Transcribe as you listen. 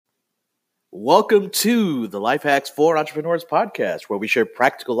Welcome to the Life Hacks for Entrepreneurs podcast, where we share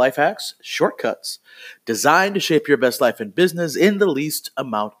practical life hacks, shortcuts, designed to shape your best life and business in the least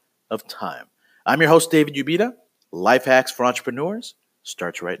amount of time. I'm your host, David Ubita. Life Hacks for Entrepreneurs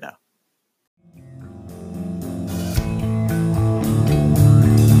starts right now.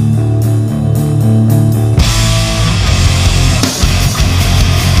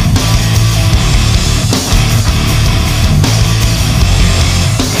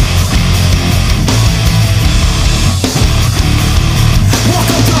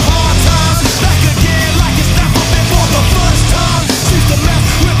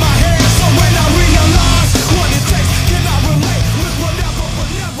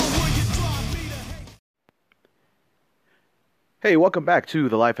 Hey, welcome back to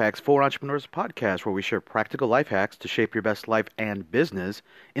the Life Hacks for Entrepreneurs podcast, where we share practical life hacks to shape your best life and business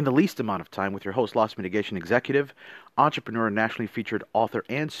in the least amount of time with your host, loss mitigation executive, entrepreneur, nationally featured author,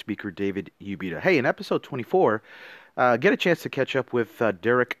 and speaker, David Ubita. Hey, in episode 24, get a chance to catch up with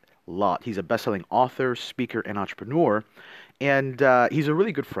Derek Lott. He's a best-selling author, speaker, and entrepreneur, and he's a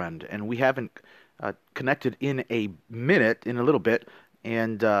really good friend, and we haven't connected in a little bit.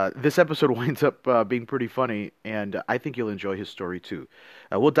 And this episode winds up being pretty funny, and I think you'll enjoy his story too.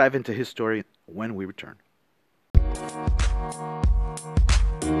 We'll dive into his story when we return.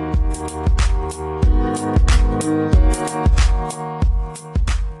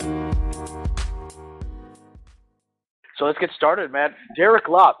 So let's get started, man. Derek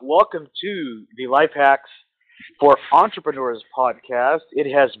Lott, welcome to the Life Hacks for Entrepreneurs podcast.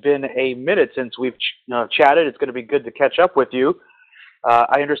 It has been a minute since we've chatted. It's going to be good to catch up with you.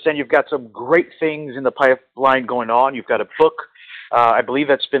 I understand you've got some great things in the pipeline going on. You've got a book, I believe,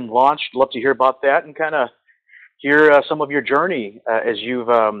 that's been launched. Love to hear about that and kind of hear some of your journey as you've,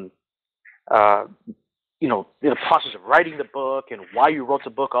 in the process of writing the book and why you wrote the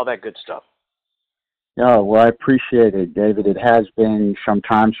book, all that good stuff. Oh, well, I appreciate it, David. It has been some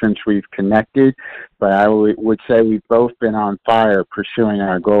time since we've connected, but I would say we've both been on fire pursuing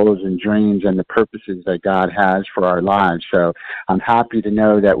our goals and dreams and the purposes that God has for our lives. So I'm happy to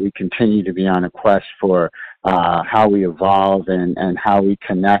know that we continue to be on a quest for how we evolve and how we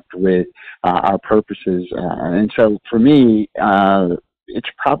connect with our purposes. And so for me, it's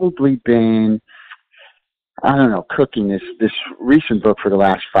probably been, cooking this recent book for the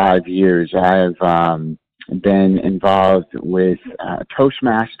last 5 years. I've been involved with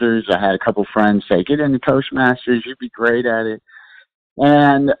Toastmasters. I had a couple friends say, get into Toastmasters, you'd be great at it.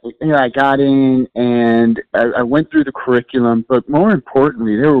 And I got in and I went through the curriculum, but more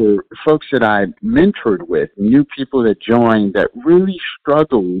importantly, there were folks that I mentored with, new people that joined that really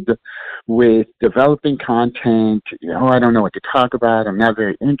struggled with developing content. I don't know what to talk about. I'm not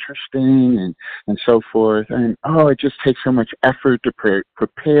very interesting and so forth. And, it just takes so much effort to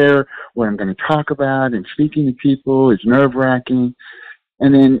prepare what I'm going to talk about, and speaking to people is nerve-wracking.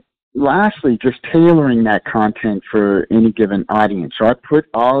 And then lastly, just tailoring that content for any given audience. So I put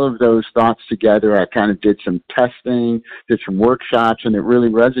all of those thoughts together. I kind of did some testing, did some workshops, and it really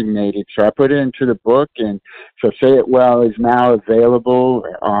resonated. So I put it into the book, and so Say It Well is now available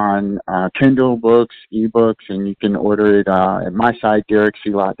on Kindle books, ebooks, and you can order it at my site,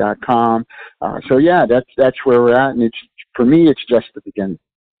 derekclott.com. So yeah, that's where we're at, and for me, it's just the beginning.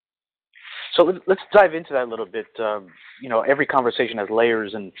 So let's dive into that a little bit. Every conversation has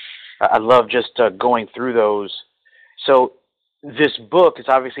layers, and I love just going through those. So this book is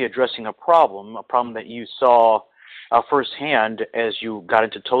obviously addressing a problem that you saw firsthand as you got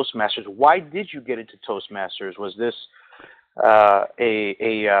into Toastmasters. Why did you get into Toastmasters? Was this on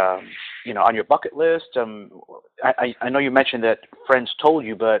your bucket list? I know you mentioned that friends told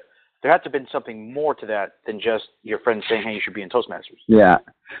you, but there had to have been something more to that than just your friends saying, "Hey, you should be in Toastmasters." Yeah.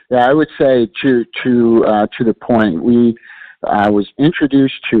 I would say to the point, I was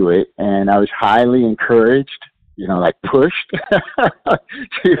introduced to it, and I was highly encouraged, pushed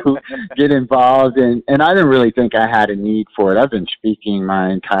to get involved. And I didn't really think I had a need for it. I've been speaking my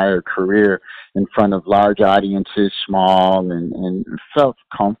entire career in front of large audiences, small, and felt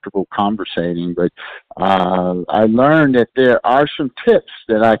comfortable conversating. But I learned that there are some tips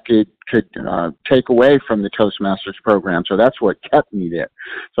that I could take away from the Toastmasters program. So that's what kept me there.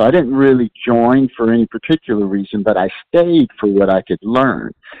 So I didn't really join for any particular reason, but I stayed for what I could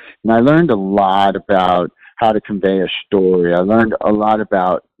learn. And I learned a lot about how to convey a story. I learned a lot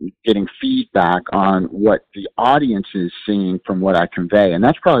about getting feedback on what the audience is seeing from what I convey. And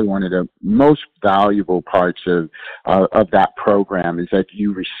that's probably one of the most valuable parts of that program, is that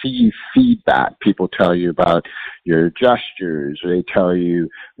you receive feedback. People tell you about your gestures, or they tell you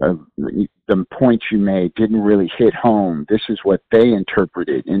the points you made didn't really hit home. This is what they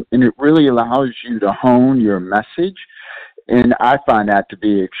interpreted. And it really allows you to hone your message. And I find that to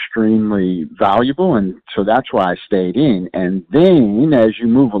be extremely valuable, and so that's why I stayed in. And then, as you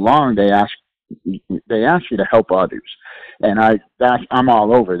move along, they ask you to help others, and I'm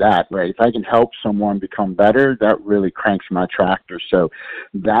all over that. Right? If I can help someone become better, that really cranks my tractor. So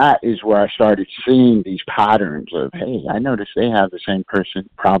that is where I started seeing these patterns of, hey, I noticed they have the same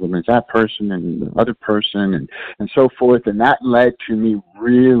problem as that person and the other person, and so forth. And that led to me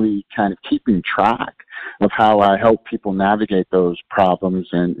really kind of keeping track of how I help people navigate those problems,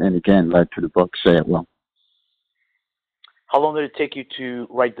 and again, led to the book, Say It Well. How long did it take you to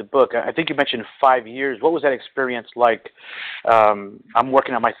write the book? I think you mentioned 5 years. What was that experience like? I'm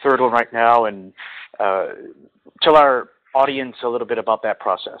working on my third one right now, and tell our audience a little bit about that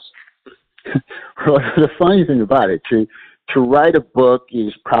process. Well, the funny thing about it, to write a book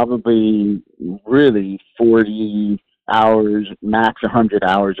is probably really 40 hours, max 100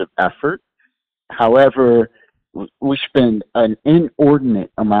 hours of effort. However, we spend an inordinate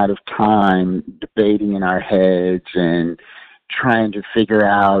amount of time debating in our heads and trying to figure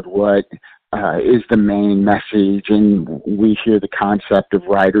out what is the main message, and we hear the concept of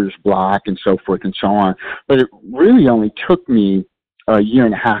writer's block and so forth and so on. But it really only took me a year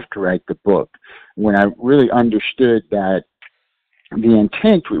and a half to write the book, when I really understood that the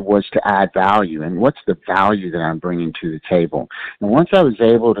intent was to add value, and what's the value that I'm bringing to the table. And once I was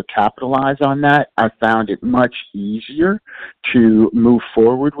able to capitalize on that, I found it much easier to move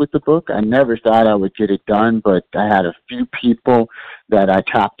forward with the book. I never thought I would get it done, but I had a few people that I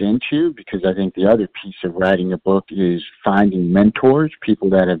tapped into, because I think the other piece of writing a book is finding mentors, people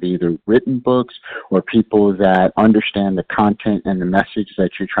that have either written books or people that understand the content and the message that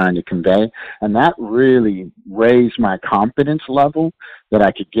you're trying to convey. And that really raised my confidence level that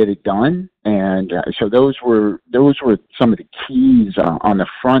I could get it done. And so those were some of the keys on the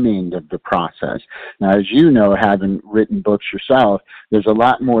front end of the process. Now, as you know, having written books yourself, there's a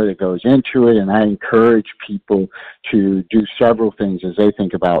lot more that goes into it, and I encourage people to do several things as they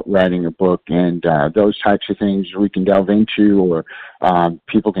think about writing a book, and those types of things we can delve into, or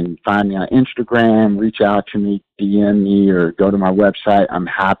people can find me on Instagram, reach out to me, DM me, or go to my website. I'm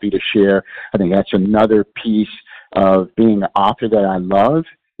happy to share. I think that's another piece of being an author that I love,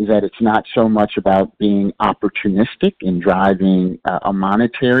 is that it's not so much about being opportunistic and driving a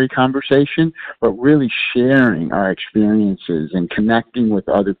monetary conversation, but really sharing our experiences and connecting with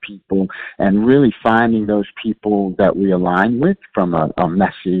other people, and really finding those people that we align with from a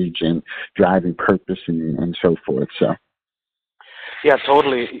message and driving purpose and so forth. So, yeah,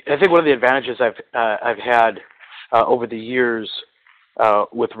 totally. I think one of the advantages I've had over the years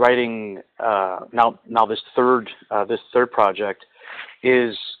with writing now this third project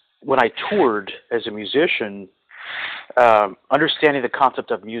is, when I toured as a musician, understanding the concept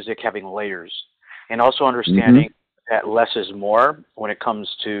of music having layers, and also understanding that less is more when it comes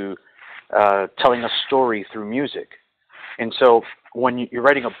to telling a story through music. And so when you're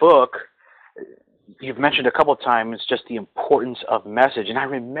writing a book, you've mentioned a couple of times just the importance of message. And I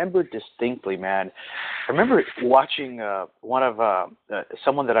remember distinctly, man, I remember watching one of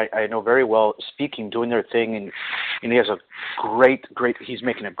someone that I know very well speaking, doing their thing, and he has a great, he's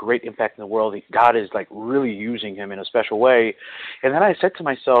making a great impact in the world. God is like really using him in a special way. And then I said to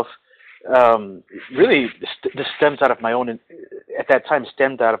myself, really, this stems out of my own, at that time,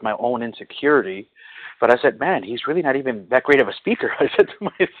 stemmed out of my own insecurity. But I said, man, he's really not even that great of a speaker. I said to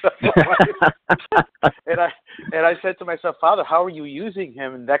myself, and I said to myself, Father, how are you using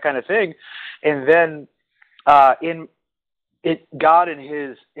him, and that kind of thing. And then God in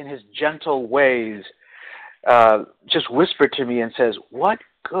his gentle ways just whispered to me and says, what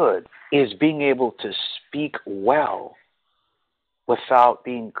good is being able to speak well without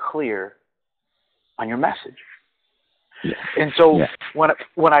being clear on your message? Yeah. And so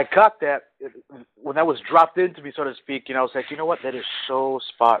when I got that, when that was dropped into me, so to speak, I was like, you know what, that is so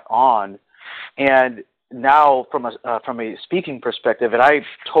spot on. And now from a speaking perspective, and I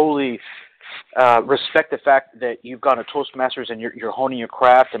totally respect the fact that you've gone to Toastmasters and you're honing your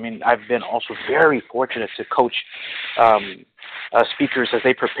craft. I mean, I've been also very fortunate to coach speakers as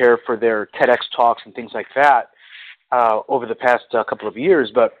they prepare for their TEDx talks and things like that over the past couple of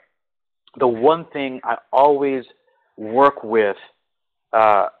years. But the one thing I always work with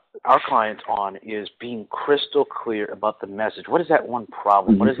our clients on is being crystal clear about the message. What is that one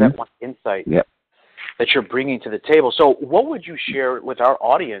problem? What is that one insight that you're bringing to the table? So what would you share with our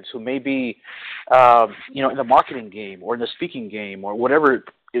audience who may be, in the marketing game or in the speaking game or whatever,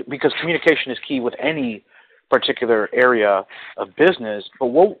 because communication is key with any particular area of business, but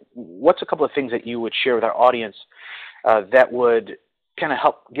what's a couple of things that you would share with our audience that would kind of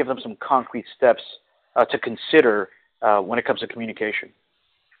help give them some concrete steps to consider when it comes to communication?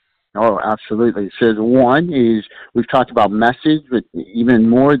 Oh, absolutely. So the one is, we've talked about message, but even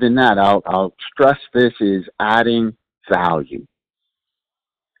more than that, I'll stress this, is adding value.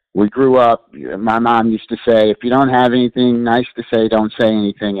 We grew up, my mom used to say, if you don't have anything nice to say, don't say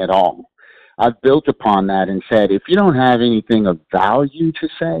anything at all. I've built upon that and said, if you don't have anything of value to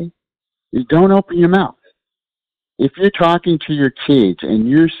say, you don't open your mouth. If you're talking to your kids and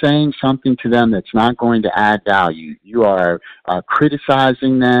you're saying something to them that's not going to add value, you are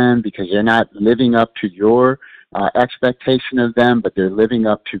criticizing them because they're not living up to your expectation of them, but they're living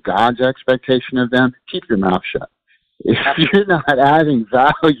up to God's expectation of them, keep your mouth shut. If you're not adding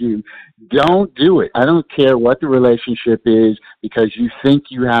value, don't do it. I don't care what the relationship is, because you think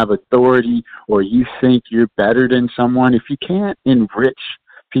you have authority or you think you're better than someone. If you can't enrich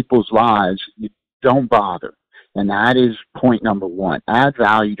people's lives, you don't bother. And that is point number one. Add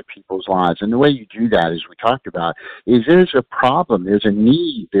value to people's lives. And the way you do that, as we talked about, is there's a problem, there's a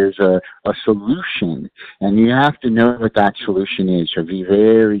need, there's a solution, and you have to know what that solution is. So be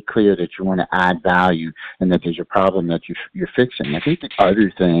very clear that you want to add value and that there's a problem that you're fixing. I think the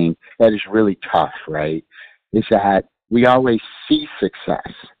other thing that is really tough, right, is that we always see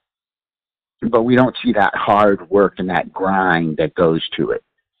success, but we don't see that hard work and that grind that goes to it.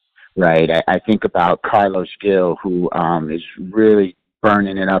 Right. I think about Carlos Gil, who is really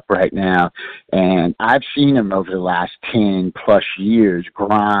burning it up right now. And I've seen him over the last 10 plus years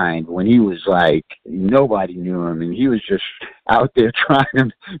grind when he was like, nobody knew him. And he was just out there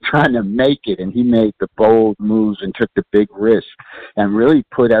trying to make it. And he made the bold moves and took the big risk and really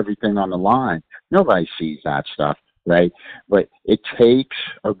put everything on the line. Nobody sees that stuff. Right? But it takes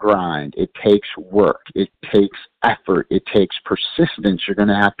a grind. It takes work. It takes effort. It takes persistence. You're going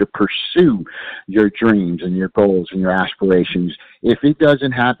to have to pursue your dreams and your goals and your aspirations. If it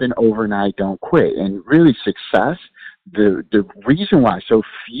doesn't happen overnight, don't quit. And really, success, the reason why so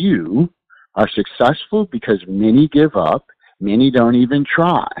few are successful, because many give up, many don't even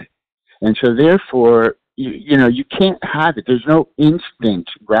try. And so therefore, you can't have it. There's no instant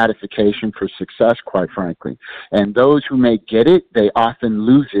gratification for success, quite frankly. And those who may get it, they often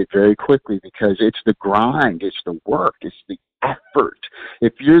lose it very quickly, because it's the grind, it's the work, it's the effort.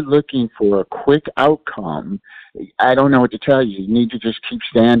 If you're looking for a quick outcome, I don't know what to tell you. You need to just keep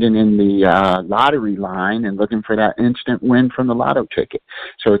standing in the lottery line and looking for that instant win from the lotto ticket.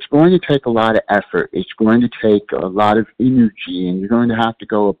 So it's going to take a lot of effort. It's going to take a lot of energy, and you're going to have to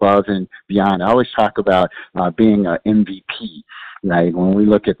go above and beyond. I always talk about being an MVP. Right? When we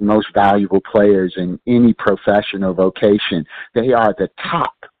look at the most valuable players in any profession or vocation, they are the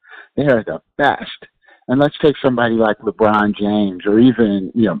top. They are the best. And let's take somebody like LeBron James, or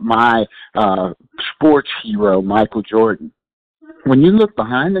even, my sports hero, Michael Jordan. When you look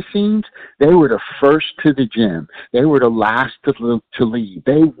behind the scenes, they were the first to the gym. They were the last to leave.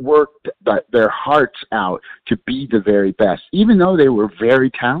 They worked their hearts out to be the very best, even though they were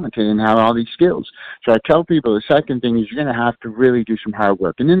very talented and had all these skills. So I tell people the second thing is you're going to have to really do some hard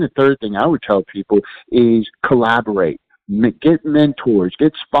work. And then the third thing I would tell people is collaborate. Get mentors,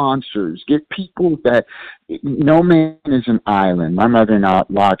 get sponsors, get people that, no man is an island. My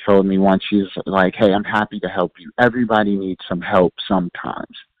mother-in-law told me once, she's like, hey, I'm happy to help you. Everybody needs some help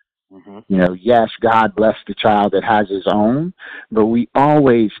sometimes. Mm-hmm. Yes, God bless the child that has his own, but we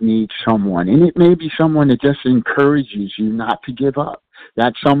always need someone. And it may be someone that just encourages you not to give up.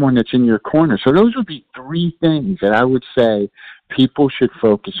 That's someone that's in your corner. So those would be three things that I would say people should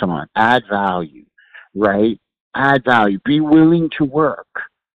focus on. Add value, right? Add value, be willing to work,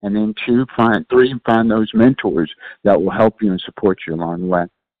 and then find those mentors that will help you and support you along the way.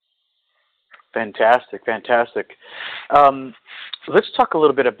 Fantastic. Let's talk a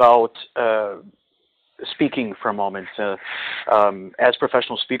little bit about speaking for a moment. As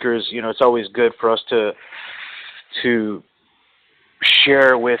professional speakers, it's always good for us to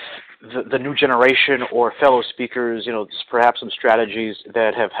share with the new generation or fellow speakers, perhaps some strategies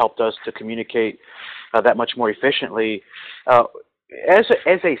that have helped us to communicate that much more efficiently. As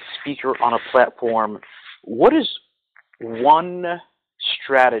a speaker on a platform, what is one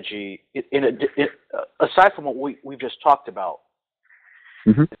strategy, aside from what we've just talked about,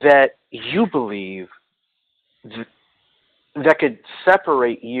 mm-hmm. that you believe that could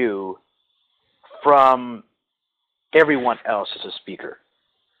separate you from everyone else as a speaker?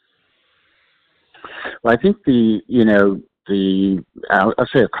 Well, I think I'll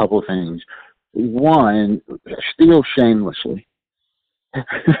say a couple of things. One, steal shamelessly.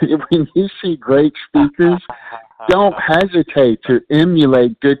 When you see great speakers, don't hesitate to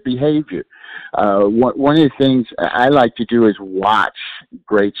emulate good behavior. One of the things I like to do is watch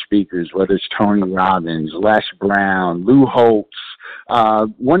great speakers, whether it's Tony Robbins, Les Brown, Lou Holtz.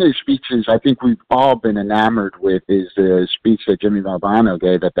 One of the speeches I think we've all been enamored with is the speech that Jimmy Valvano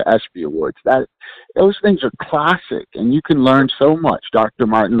gave at the ESPY Awards. Those things are classic, and you can learn so much. Dr.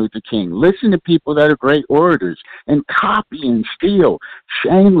 Martin Luther King. Listen to people that are great orators and copy and steal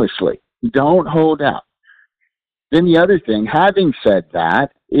shamelessly. Don't hold out. Then the other thing, having said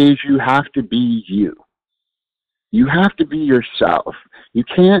that, is you have to be you. You have to be yourself. You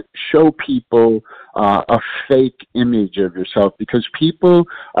can't show people a fake image of yourself, because people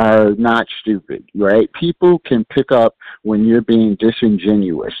are not stupid, right? People can pick up when you're being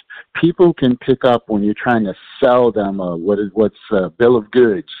disingenuous. People can pick up when you're trying to sell them what's a bill of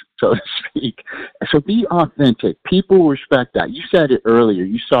goods, so to speak. So be authentic. People respect that. You said it earlier.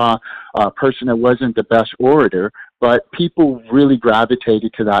 You saw a person that wasn't the best orator, but people really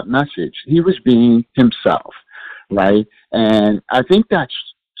gravitated to that message. He was being himself. Right? And I think that's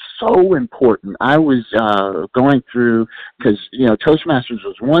so important. I was going through, because, Toastmasters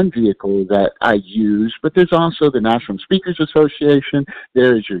was one vehicle that I use, but there's also the National Speakers Association,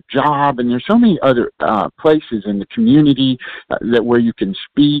 there's your job, and there's so many other places in the community where you can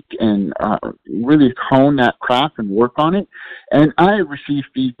speak and really hone that craft and work on it. And I received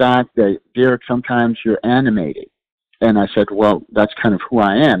feedback that, Derek, sometimes you're animated. And I said, well, that's kind of who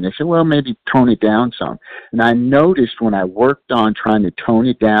I am. They said, well, maybe tone it down some. And I noticed when I worked on trying to tone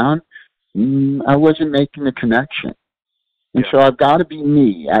it down, I wasn't making the connection. And so I've got to be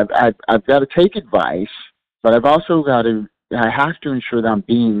me. I've got to take advice, but I have to ensure that I'm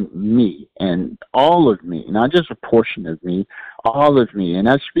being me, and all of me, not just a portion of me, all of me. And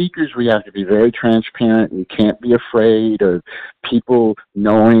as speakers, we have to be very transparent. We can't be afraid of people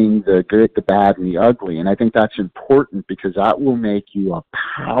knowing the good, the bad, and the ugly. And I think that's important, because that will make you a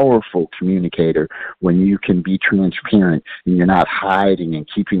powerful communicator when you can be transparent and you're not hiding and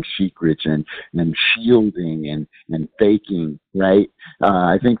keeping secrets and shielding and faking, right?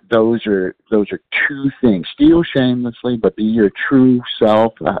 I think those are two things. Steal shamelessly, but be your true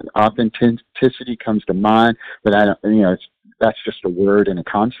self. Authenticity comes to mind, but that's just a word and a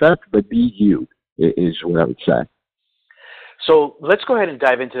concept. But be you is what I would say. So let's go ahead and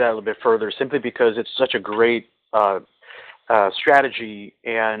dive into that a little bit further, simply because it's such a great strategy,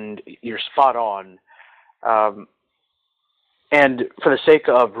 and you're spot on. And for the sake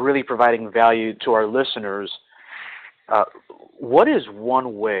of really providing value to our listeners, what is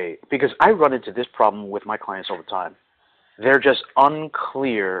one way? Because I run into this problem with my clients all the time. They're just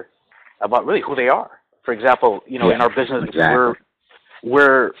unclear about really who they are. For example, in our business, exactly.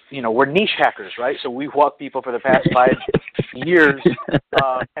 we're niche hackers, right? So we walk people for the past 5 years,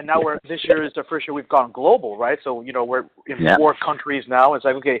 and now this year is the first year we've gone global, right? So we're in 4 countries now. It's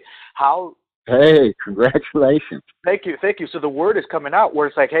like, okay, how? Hey, congratulations! Thank you. So the word is coming out where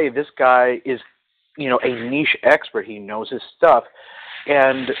it's like, hey, this guy is a niche expert. He knows his stuff.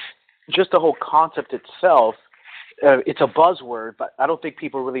 And just the whole concept itself, it's a buzzword, but I don't think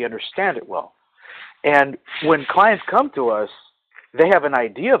people really understand it well. And when clients come to us, they have an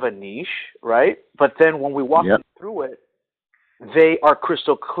idea of a niche, right? But then when we walk them through it, they are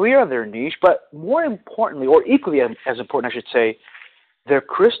crystal clear on their niche, but more importantly, or equally as important, I should say, they're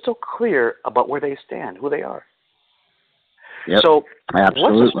crystal clear about where they stand, who they are. Yep. So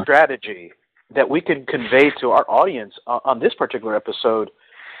Absolutely. What's a strategy that we can convey to our audience on this particular episode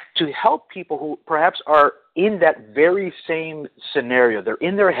to help people who perhaps are in that very same scenario? They're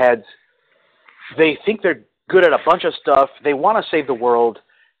in their heads. They think they're good at a bunch of stuff. They want to save the world.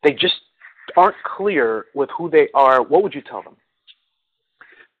 They just aren't clear with who they are. What would you tell them?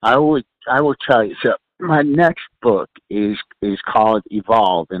 I will tell you. So my next book is called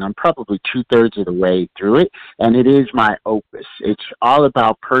Evolve, and I'm probably 2/3 of the way through it, and it is my opus. It's all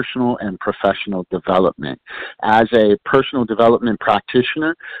about personal and professional development. As a personal development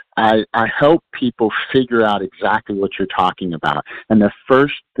practitioner, I help people figure out exactly what you're talking about. And the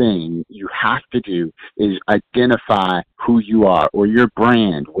first thing you have to do is identify who you are, or your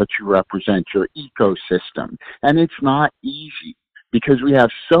brand, what you represent, your ecosystem. And it's not easy, because we have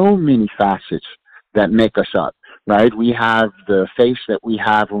so many facets that make us up. right? We have the face that we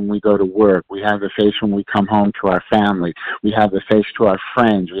have when we go to work. We have the face when we come home to our family. We have the face to our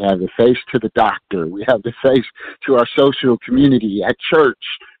friends. We have the face to the doctor. We have the face to our social community at church,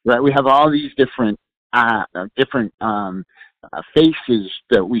 right? We have all these different faces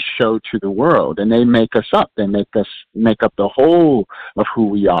that we show to the world, and they make us up. They make up the whole of who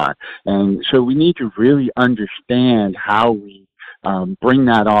we are. And so we need to really understand how we bring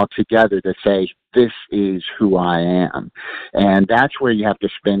that all together to say, this is who I am. And that's where you have to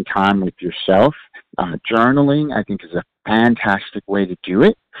spend time with yourself. Journaling, I think, is a fantastic way to do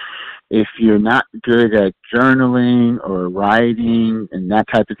it. If you're not good at journaling or writing and that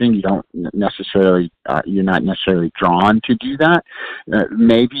type of thing, you're not necessarily drawn to do that.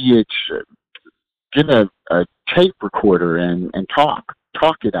 Maybe it's get a tape recorder and talk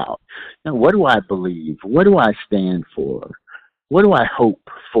it out. Now, what do I believe? What do I stand for? What do I hope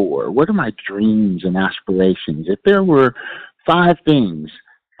for? What are my dreams and aspirations? If there were 5 things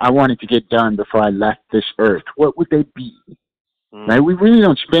I wanted to get done before I left this earth, what would they be? Right? We really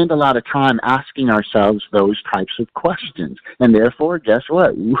don't spend a lot of time asking ourselves those types of questions. And therefore, guess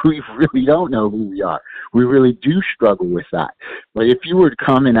what? We really don't know who we are. We really do struggle with that. But if you were to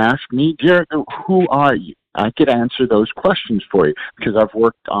come and ask me, Derek, who are you? I could answer those questions for you because I've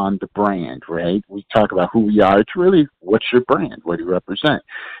worked on the brand, right? We talk about who we are. It's really, what's your brand? What do you represent?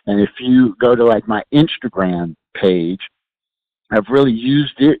 And if you go to like my Instagram page, I've really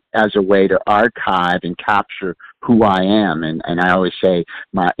used it as a way to archive and capture who I am. And I always say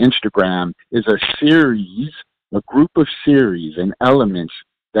my Instagram is a group of series and elements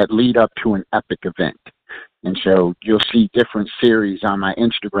that lead up to an epic event. And so you'll see different series on my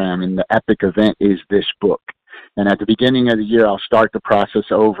Instagram, and the epic event is this book. And at the beginning of the year, I'll start the process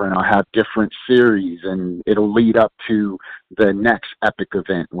over, and I'll have different series, and it'll lead up to the next epic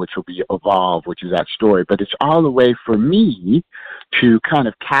event, which will be Evolve, which is that story. But it's all a way for me to kind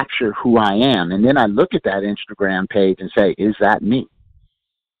of capture who I am. And then I look at that Instagram page and say, is that me?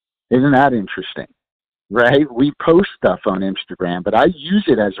 Isn't that interesting? Right? We post stuff on Instagram, but I use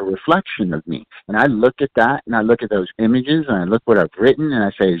it as a reflection of me. And I look at that, and I look at those images, and I look what I've written, and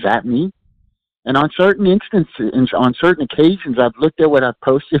I say, is that me? And on certain instances, on certain occasions, I've looked at what I've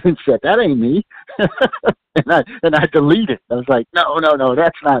posted and said, that ain't me. and I delete it. I was like, no,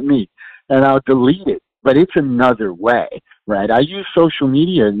 that's not me. And I'll delete it. But it's another way, right? I use social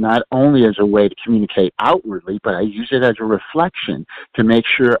media not only as a way to communicate outwardly, but I use it as a reflection to make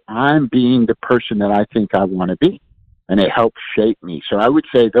sure I'm being the person that I think I want to be. And it helps shape me. So I would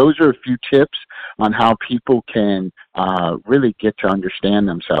say those are a few tips on how people can really get to understand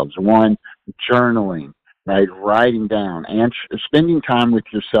themselves. One, journaling, right? Writing down, spending time with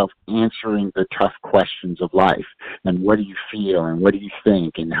yourself, answering the tough questions of life. And what do you feel? And what do you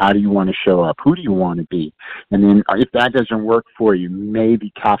think? And how do you want to show up? Who do you want to be? And then if that doesn't work for you,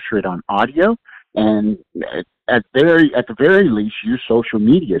 maybe capture it on audio. And at the very least, use social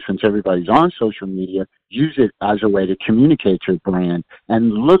media. Since everybody's on social media, use it as a way to communicate your brand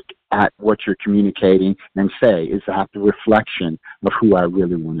and look at what you're communicating and say, is that the reflection of who I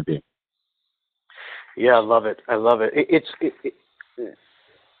really want to be? Yeah, I love it.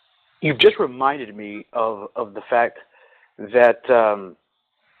 You've just reminded me of the fact that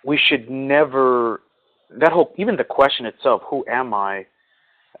we should never, even the question itself, who am I?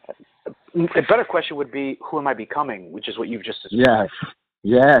 A better question would be, who am I becoming, which is what you've just described.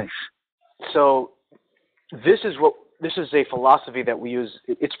 Yes. So this is a philosophy that we use.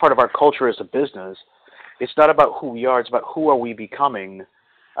 It's part of our culture as a business. It's not about who we are. It's about who are we becoming,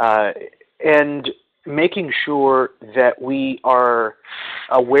 and making sure that we are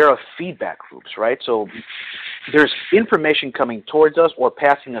aware of feedback groups, right? So there's information coming towards us or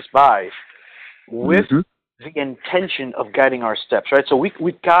passing us by with the intention of guiding our steps, right? So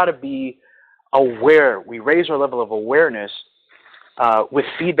we've got to be aware. We raise our level of awareness with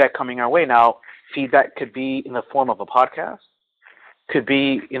feedback coming our way. Now, feedback could be in the form of a podcast, could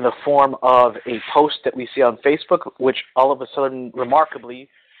be in the form of a post that we see on Facebook, which all of a sudden, remarkably,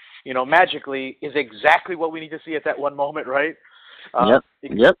 magically is exactly what we need to see at that one moment, right?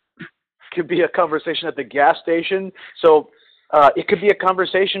 Yep. Could be a conversation at the gas station. So it could be a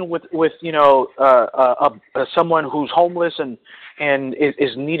conversation with someone who's homeless and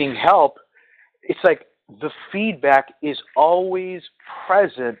is needing help. It's like the feedback is always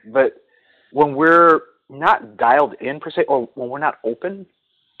present, but when we're not dialed in per se, or when we're not open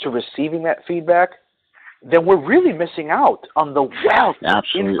to receiving that feedback, then we're really missing out on the wealth of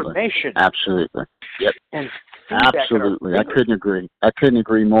information. Absolutely. Yep. And absolutely. I couldn't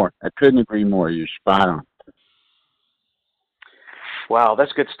agree more. You're spot on. Wow,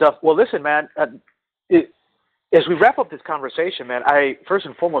 that's good stuff. Well, listen, man, As we wrap up this conversation, man, I first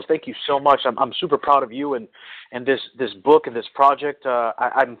and foremost thank you so much. I'm super proud of you and this book and this project.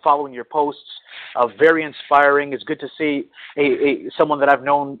 I'm following your posts. Very inspiring. It's good to see someone that I've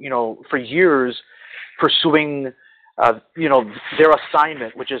known, for years, pursuing, their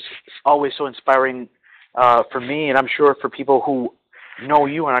assignment, which is always so inspiring for me, and I'm sure for people who know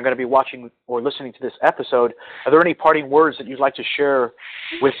you and are going to be watching or listening to this episode. Are there any parting words that you'd like to share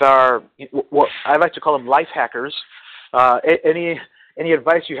with our, what I like to call them, life hackers? Any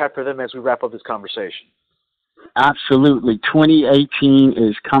advice you have for them as we wrap up this conversation? Absolutely. 2018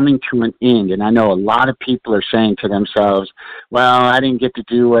 is coming to an end, and I know a lot of people are saying to themselves, well, I didn't get to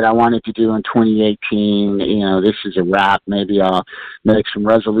do what I wanted to do in 2018. This is a wrap. Maybe I'll make some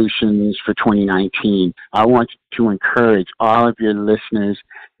resolutions for 2019. I want to encourage all of your listeners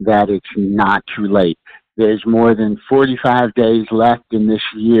that it's not too late. There's more than 45 days left in this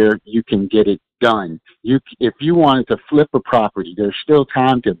year. You can get it done. If you wanted to flip a property, there's still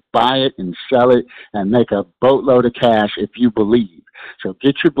time to buy it and sell it and make a boatload of cash if you believe. So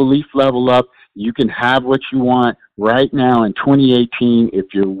get your belief level up. You can have what you want right now in 2018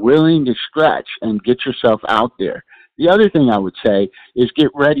 if you're willing to stretch and get yourself out there. The other thing I would say is get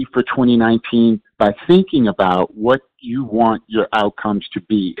ready for 2019 by thinking about what you want your outcomes to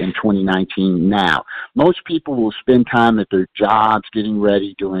be in 2019 now. Most people will spend time at their jobs getting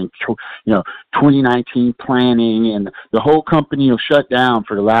ready, doing 2019 planning, and the whole company will shut down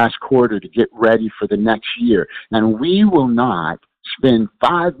for the last quarter to get ready for the next year. And we will not spend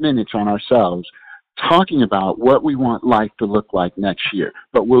 5 minutes on ourselves talking about what we want life to look like next year.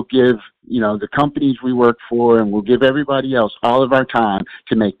 But we'll give, the companies we work for, and we'll give everybody else all of our time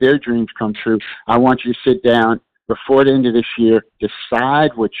to make their dreams come true. I want you to sit down before the end of this year,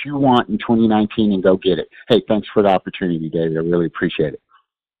 decide what you want in 2019 and go get it. Hey, thanks for the opportunity, David. I really appreciate it.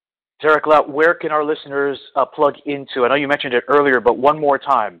 Derek Lout, where can our listeners plug into? I know you mentioned it earlier, but one more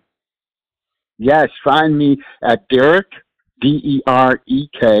time. Yes, find me at Derek, DEREK,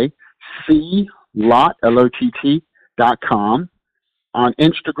 Lott, LOTT.com. On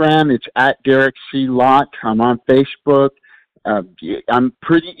Instagram, it's at Derek C. Lott. I'm on Facebook. I'm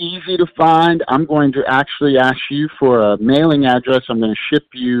pretty easy to find. I'm going to actually ask you for a mailing address. I'm going to ship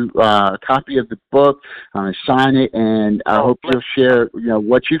you a copy of the book. I'm going to sign it, and I hope you'll share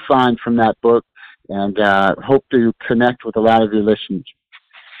what you find from that book, and hope to connect with a lot of your listeners.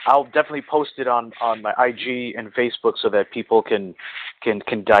 I'll definitely post it on my IG and Facebook so that people can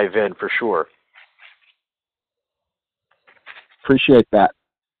dive in for sure. Appreciate that.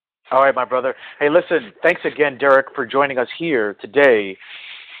 All right, my brother. Hey, listen, thanks again, Derek, for joining us here today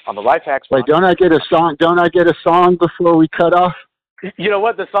on the Life Hacks. Wait, don't I get a song? Don't I get a song before we cut off? You know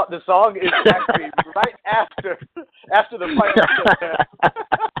what? The song is actually right after the final.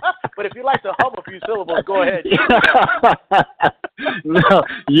 But if you'd like to hum a few syllables, go ahead. No,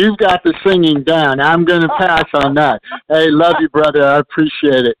 you've got the singing down. I'm going to pass on that. Hey, love you, brother. I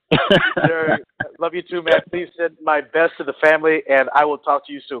appreciate it. Sure. Love you too, man. Please send my best to the family, and I will talk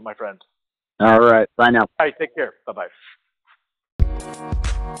to you soon, my friend. All right. Bye now. All right. Take care. Bye-bye.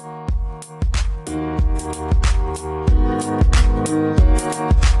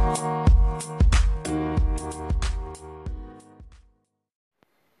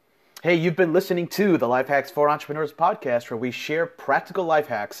 Hey, you've been listening to the Life Hacks for Entrepreneurs podcast, where we share practical life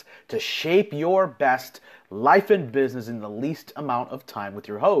hacks to shape your best life and business in the least amount of time with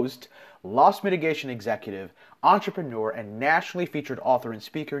your host, loss mitigation executive, entrepreneur, and nationally featured author and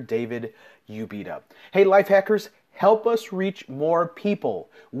speaker, David Ubeda. Hey, life hackers, help us reach more people.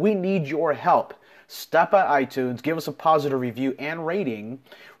 We need your help. Stop by iTunes, give us a positive review and rating.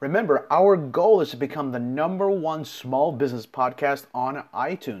 Remember, our goal is to become the #1 small business podcast on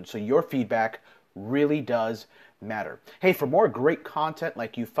iTunes, so your feedback really does matter. Hey, for more great content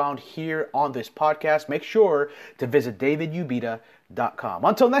like you found here on this podcast, make sure to visit davidubeda.com.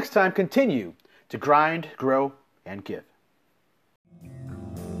 Until next time, continue to grind, grow, and give.